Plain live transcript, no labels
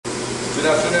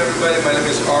Good afternoon, everybody. My name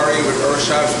is Ari with Earl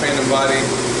Scheib Paint and Body.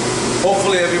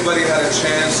 Hopefully everybody had a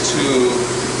chance to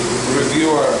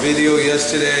review our video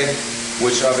yesterday,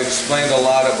 which I've explained a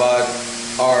lot about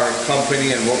our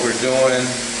company and what we're doing.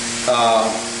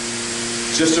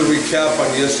 Just to recap on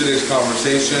yesterday's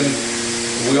conversation,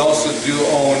 we also do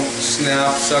own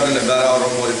Snap, Southern Nevada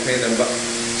Automotive Paint and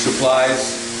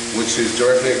Supplies, which is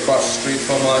directly across the street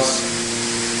from us.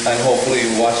 And hopefully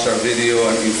you watched our video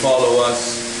and you follow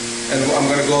us. And I'm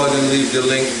going to go ahead and leave the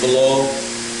link below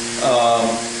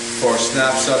for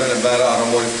Snap Southern Nevada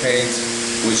Automotive Paint,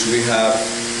 which we have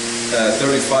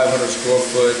 3,500 square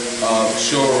foot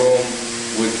showroom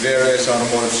with various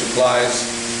automotive supplies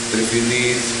that if you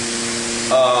need.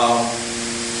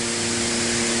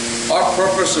 Our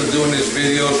purpose of doing these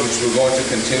videos, which we're going to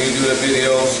continue to do the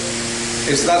videos,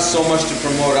 is not so much to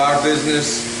promote our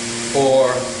business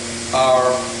or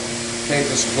our paint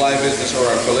and supply business or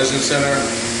our collision center,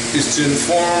 is to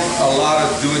inform a lot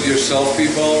of do-it-yourself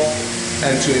people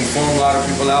and to inform a lot of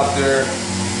people out there,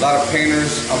 a lot of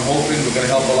painters. I'm hoping we're going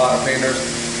to help a lot of painters.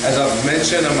 As I've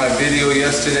mentioned in my video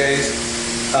yesterday,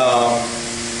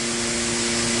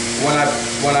 when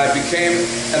I became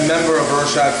a member of Earl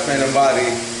Scheib Paint and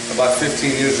Body about 15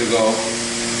 years ago,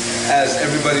 as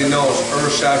everybody knows,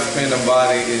 Earl Scheib Paint and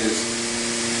Body is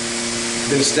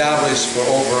been established for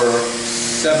over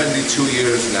 72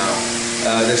 years now.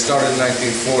 They started in the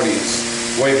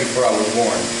 1940s, way before I was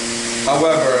born.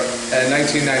 However, in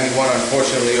 1991,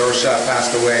 unfortunately, Earl Scheib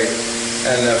passed away,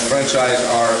 and the franchise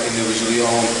are individually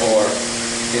owned or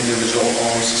individual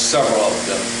owns several of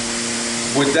them.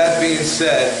 With that being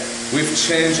said, we've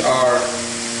changed our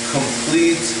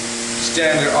complete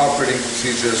standard operating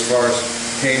procedure as far as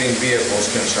painting vehicles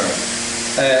concerned.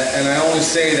 And I only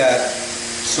say that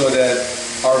so that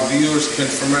our viewers can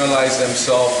familiarize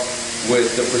themselves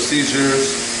with the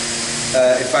procedures.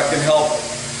 If I can help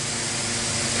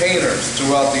painters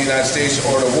throughout the United States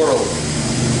or the world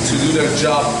to do their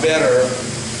job better,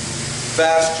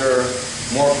 faster,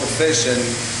 more proficient,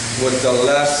 with the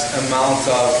less amount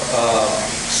of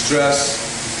stress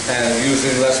and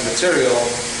using less material,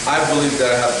 I believe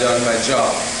that I have done my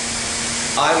job.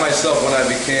 I myself, when I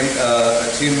became a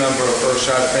team member of Earl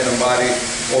Scheib Paint and Body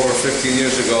over 15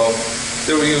 years ago,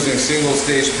 they were using single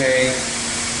stage paint.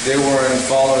 They weren't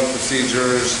following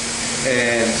procedures,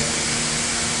 and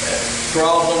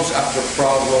problems after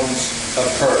problems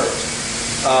occurred.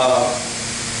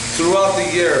 Throughout the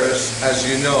years, as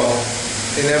you know,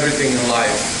 in everything in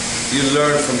life, you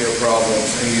learn from your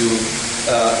problems and you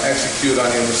execute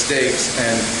on your mistakes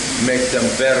and make them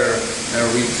better and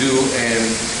redo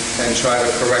and try to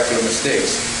correct your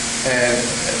mistakes. And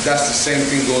that's the same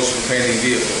thing goes for painting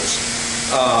vehicles.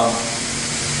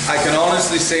 I can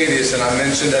honestly say this, and I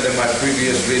mentioned that in my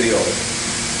previous video.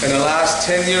 In the last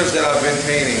 10 years that I've been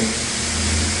painting,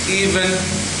 even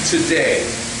today,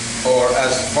 or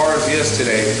as far as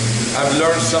yesterday, I've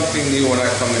learned something new when I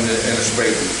come in a spray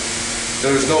booth.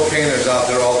 There's no painters out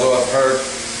there, although I've heard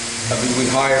we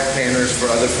hire painters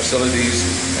for other facilities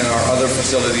and our other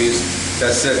facilities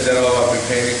that said that, oh, I've been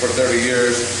painting for 30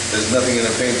 years, there's nothing in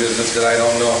the paint business that I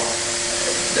don't know.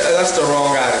 That's the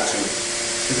wrong attitude.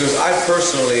 Because I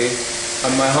personally,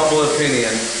 in my humble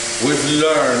opinion, we've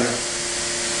learned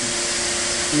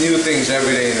new things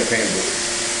every day in the paint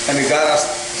booth. And it got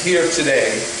us here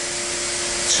today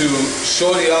to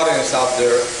show the audience out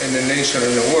there in the nation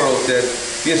and the world that,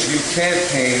 yes, you can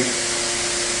paint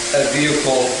a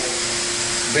vehicle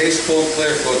base coat,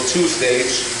 clear coat,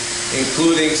 two-stage,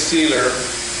 including sealer,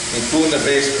 including the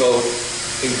base coat,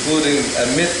 including a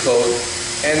mid coat,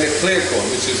 and the clear coat,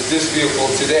 which is this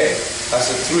vehicle today. That's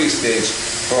a three-stage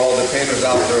for all the painters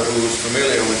out there who's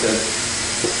familiar with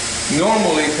it.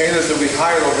 Normally, painters that we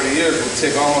hired over the years would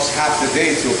take almost half the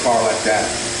day to a car like that.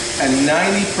 And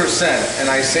 90%,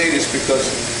 and I say this because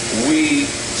we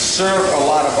serve a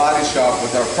lot of body shop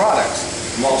with our products.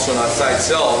 I'm also an outside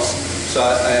sales, so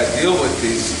I deal with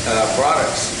these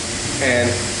products.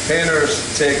 And painters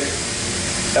take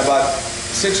about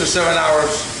 6 or 7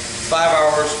 hours, 5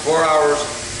 hours, 4 hours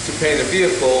to paint a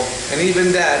vehicle, and even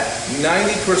that,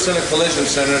 90% of collision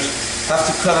centers have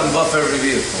to cut and buff every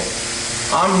vehicle.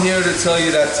 I'm here to tell you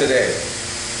that today,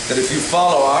 that if you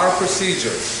follow our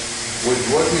procedures, with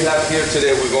what we have here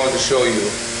today, we're going to show you,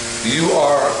 you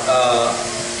are,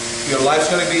 your life's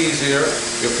going to be easier,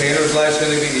 your painter's life's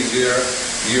going to be easier,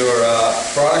 your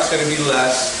product's going to be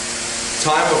less,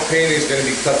 time of painting is going to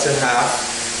be cut to half,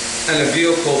 and the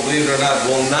vehicle, believe it or not,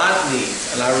 will not need,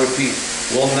 and I repeat,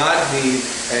 will not need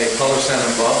a color sand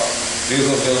and buff.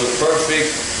 Vehicle's going to look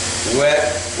perfect,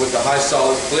 wet, with a high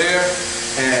solid clear,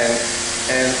 and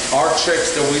And our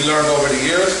tricks that we learned over the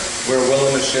years, we're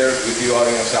willing to share with the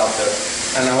audience out there.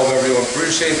 And I hope everyone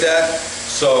appreciate that.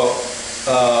 So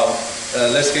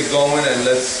let's get going and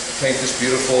let's paint this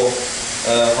beautiful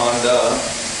Honda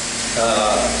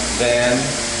van.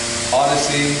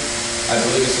 Odyssey, I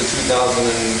believe it's a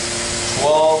 2012.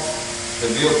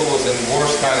 The vehicle was in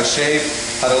worse kind of shape,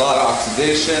 had a lot of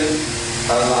oxidation,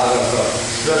 had a lot of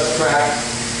stress crack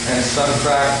and sun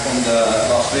crack from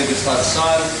the Las Vegas hot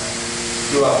sun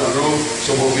throughout the roof.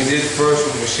 So what we did first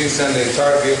was machine sand the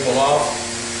entire vehicle off,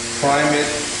 prime it,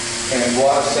 and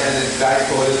water sand it, guide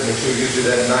coat it, make sure it gives you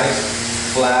that nice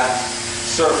flat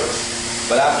surface.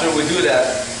 But after we do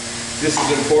that, this is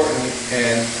important,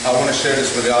 and I want to share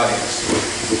this with the audience.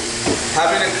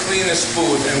 Having the cleanest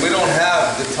boot, and we don't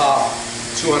have the top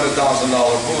 $200,000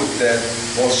 boot that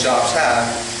most shops have,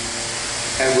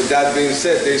 and with that being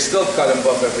said, they still cut and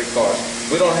buff every car.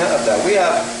 We don't have that. We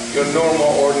have your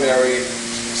normal, ordinary,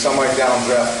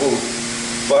 semi-downdraft boot,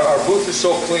 but our boot is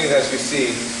so clean, as you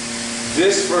see.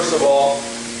 This, first of all,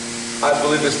 I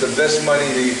believe is the best money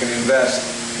that you can invest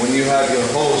when you have your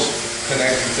hose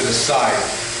connected to the side,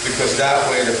 because that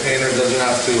way the painter doesn't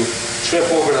have to trip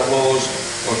over the hose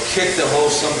or kick the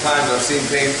hose. Sometimes I've seen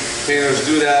painters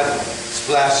do that,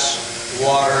 splash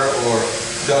water or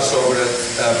dust over the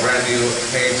brand new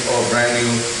paint or brand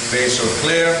new base or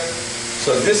clear.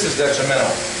 So this is detrimental.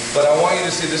 But I want you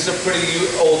to see, this is a pretty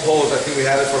old hose. I think we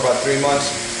had it for about 3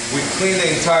 months. We cleaned the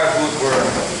entire boot where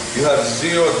you have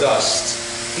zero dust,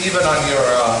 even on your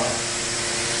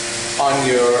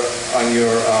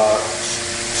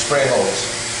spray hose.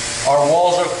 Our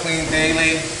walls are cleaned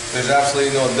daily. There's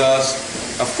absolutely no dust.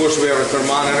 Of course, we have a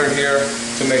thermometer here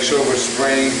to make sure we're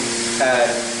spraying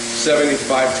at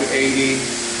 75 to 80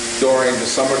 during the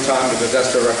summertime, because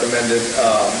that's the recommended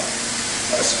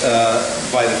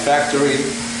by the factory.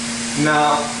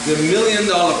 Now, the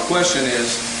million-dollar question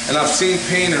is, and I've seen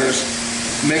painters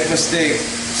make this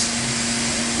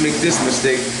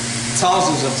mistake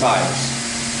thousands of times.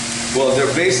 Well, they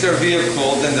base their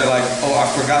vehicle, then they're like, oh, I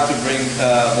forgot to bring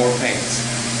more paint.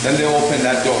 Then they open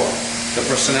that door, the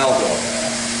personnel door.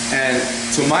 And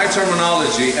to my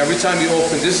terminology, every time you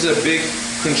open, this is a big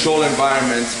control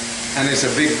environment, and it's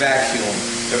a big vacuum.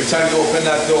 Every time you open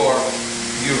that door,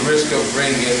 you risk of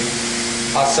bringing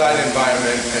outside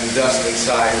environment and dust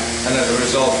inside, and as a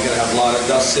result, you're gonna have a lot of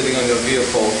dust sitting on your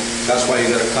vehicle. That's why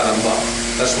you gotta cut them buff.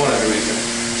 That's one of the reasons.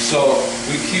 So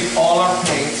we keep all our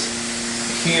paint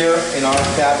here in our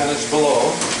cabinets below,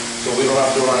 so we don't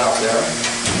have to run out there.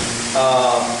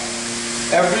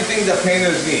 Everything that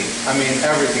painters need, I mean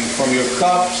everything, from your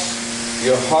cups,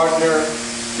 your hardener,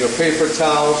 your paper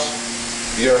towels,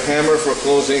 your hammer for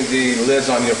closing the lids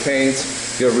on your paint,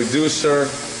 your reducer,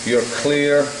 your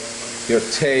clear, your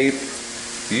tape,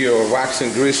 your wax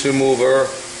and grease remover,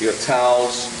 your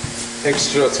towels,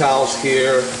 extra towels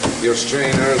here, your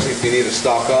strainers if you need to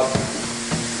stock up,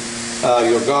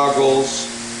 your goggles,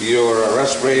 your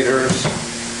respirators.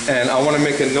 And I want to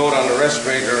make a note on the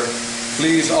respirator.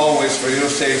 Please always, for your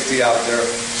safety out there,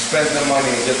 spend the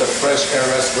money, get the fresh air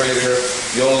respirator.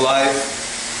 Your life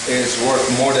is worth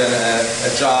more than a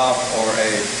job or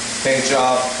a paint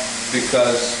job,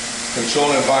 because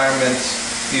controlled environments,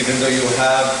 even though you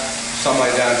have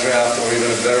semi-downdraft or even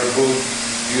a better boot,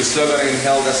 you're still going to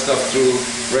inhale that stuff through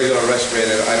regular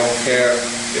respirator. I don't care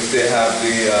if they have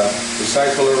the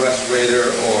recycler respirator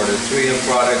or the 3M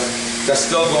products, that's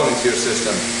still going into your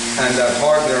system. And that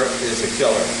hardener is a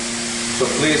killer. So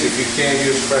please, if you can't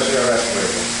use fresh air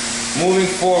respirator. Moving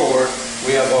forward,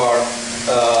 we have our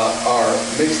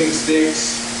mixing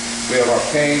sticks, we have our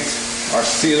paint, our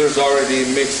sealers already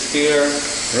mixed here,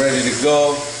 ready to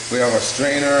go. We have our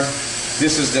strainer.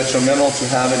 This is detrimental to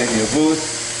have it in your booth.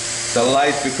 The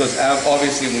light, because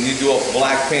obviously when you do a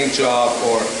black paint job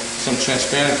or some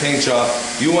transparent paint job,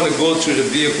 you want to go through the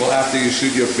vehicle after you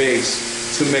shoot your base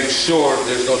to make sure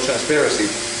there's no transparency,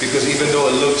 because even though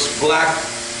it looks black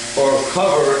or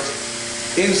covered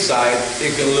inside,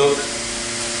 it can look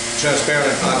transparent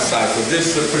outside. So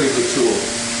this is a pretty good tool.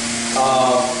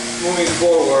 Moving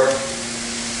forward,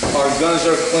 our guns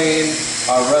are clean,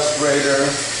 our respirator,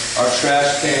 our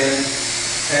trash can,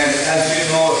 and as you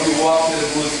know, if you walk to the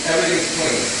booth, everything's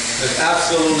clean. There's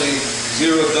absolutely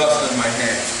zero dust on my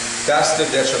hand. That's the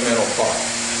detrimental part.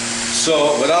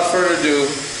 So without further ado,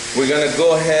 we're gonna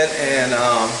go ahead and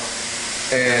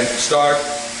start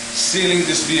sealing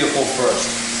this vehicle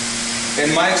first.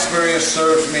 In my experience,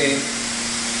 serves me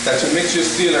that to mix your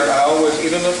sealer, I always,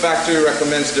 even the factory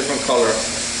recommends different color.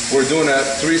 We're doing a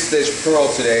 3-stage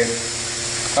pearl today.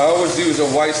 I always use a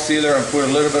white sealer and put a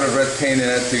little bit of red paint in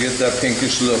it to get that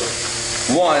pinkish look.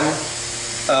 One,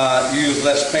 you use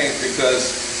less paint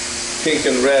because pink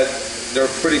and red, they're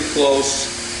pretty close.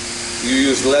 You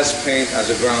use less paint as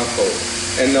a ground coat.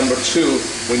 And number two,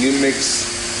 when you mix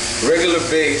regular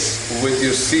base with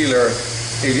your sealer,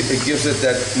 it gives it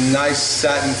that nice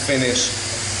satin finish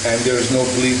and there's no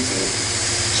bleed through.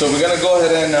 So we're gonna go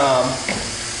ahead and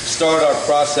start our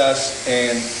process,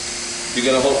 and you're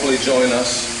gonna hopefully join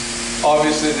us.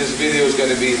 Obviously this video is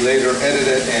gonna be later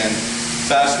edited and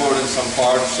fast forwarded some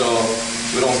parts so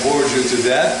we don't bore you to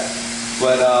death.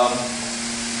 But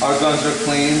our guns are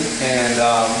clean and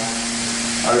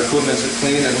our equipments are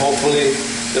clean, and hopefully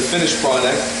the finished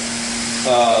product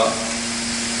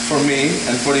for me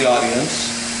and for the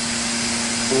audience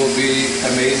will be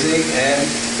amazing, and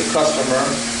the customer.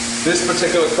 This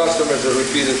particular customer is a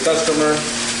repeated customer.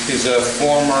 He's a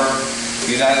former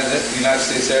United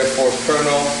States Air Force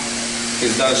colonel.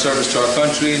 He's done a service to our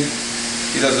country.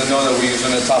 He doesn't know that we're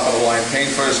using the top of the line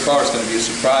paint for his car. It's going to be a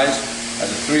surprise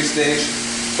as a 3-stage,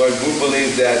 but we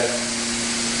believe that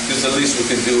this is the least we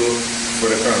can do for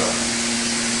the colonel.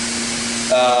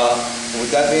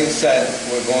 With that being said,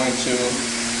 we're going to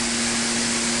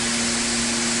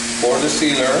pour the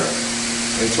sealer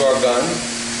into our gun.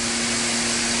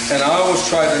 And I always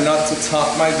try not to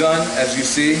top my gun, as you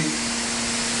see,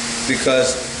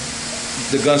 because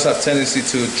the guns have tendency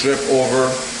to drip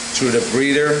over through the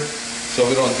breather. So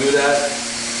we don't do that.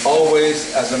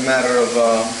 Always as a matter of,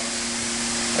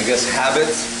 I guess,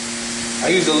 habit. I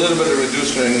use a little bit of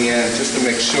reducer in the end just to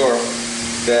make sure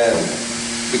that,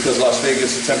 because Las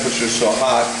Vegas, the temperature is so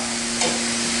hot,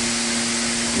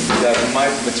 that my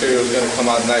material is going to come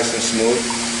out nice and smooth.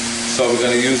 So we're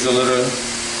going to use a little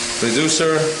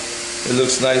reducer. It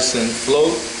looks nice and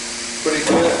float pretty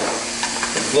good.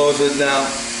 It flows it now.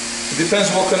 It depends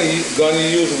what kind of gun you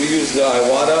use. We use the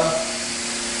Iwata.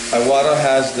 Iwata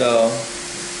has the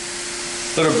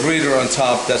little breather on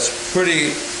top that's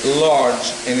pretty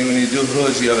large, and when you do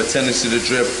hoods, you have a tendency to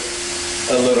drip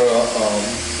a little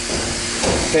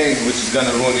paint, which is going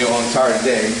to ruin your entire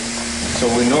day. So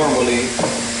we normally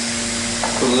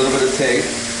put a little bit of tape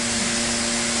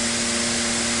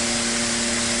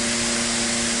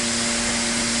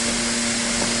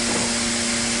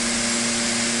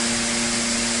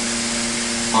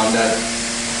on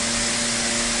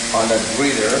that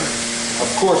breather. Of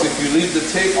course, if you leave the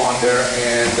tape on there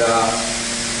and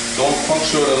don't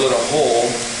puncture a little hole,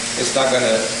 it's not going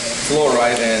to flow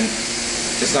right and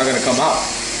it's not going to come out.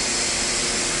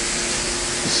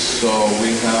 So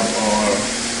we have our,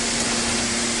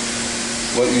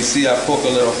 what you see, I poke a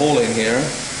little hole in here.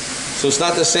 So it's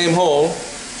not the same hole,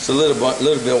 it's a little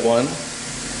bit one,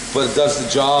 but it does the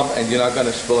job and you're not going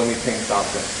to spill any paint out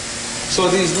there. So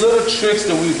these little tricks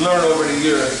that we've learned over the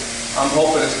years, I'm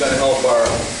hoping it's going to help our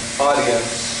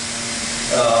audience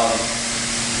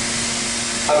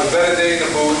have a better day in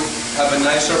the booth, have a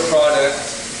nicer product,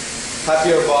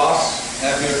 happier boss,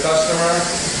 happier customer,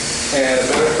 and a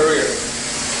better career.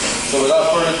 So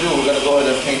without further ado, we're going to go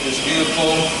ahead and paint this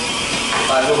vehicle.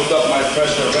 I hooked up my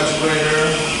pressure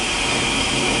respirator.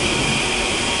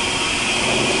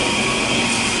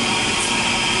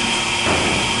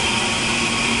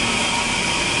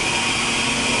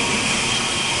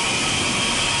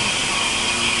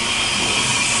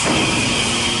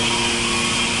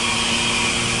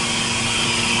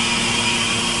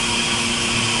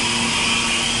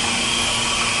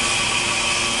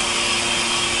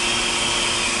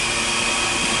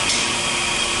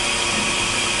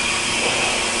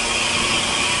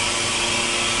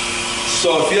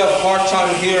 So if you have a hard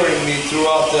time hearing me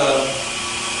throughout the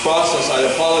process, I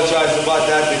apologize about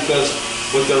that, because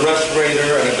with the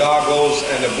respirator and the goggles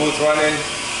and the booth running,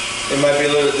 it might be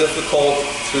a little difficult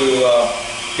to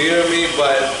hear me,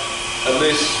 but at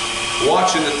least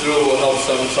watching it through will help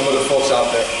some of the folks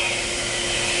out there.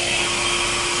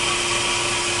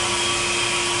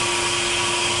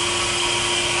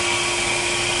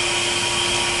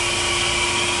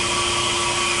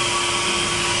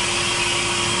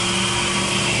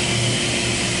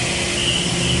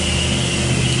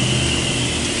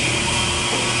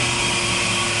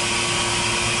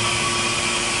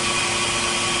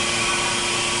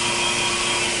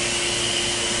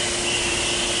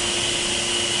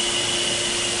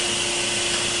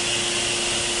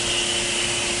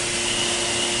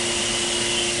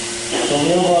 So we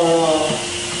have our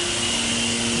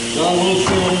goggles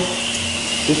here,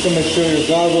 just to make sure your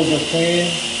goggles are clean.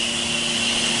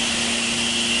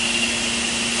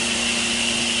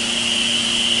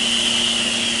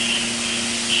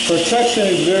 Protection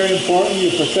is very important. You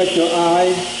protect your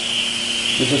eye,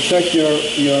 you protect your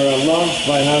lungs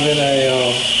by having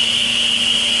a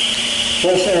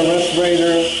fresh air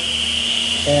respirator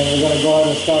and we're going to go ahead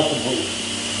and start the booth.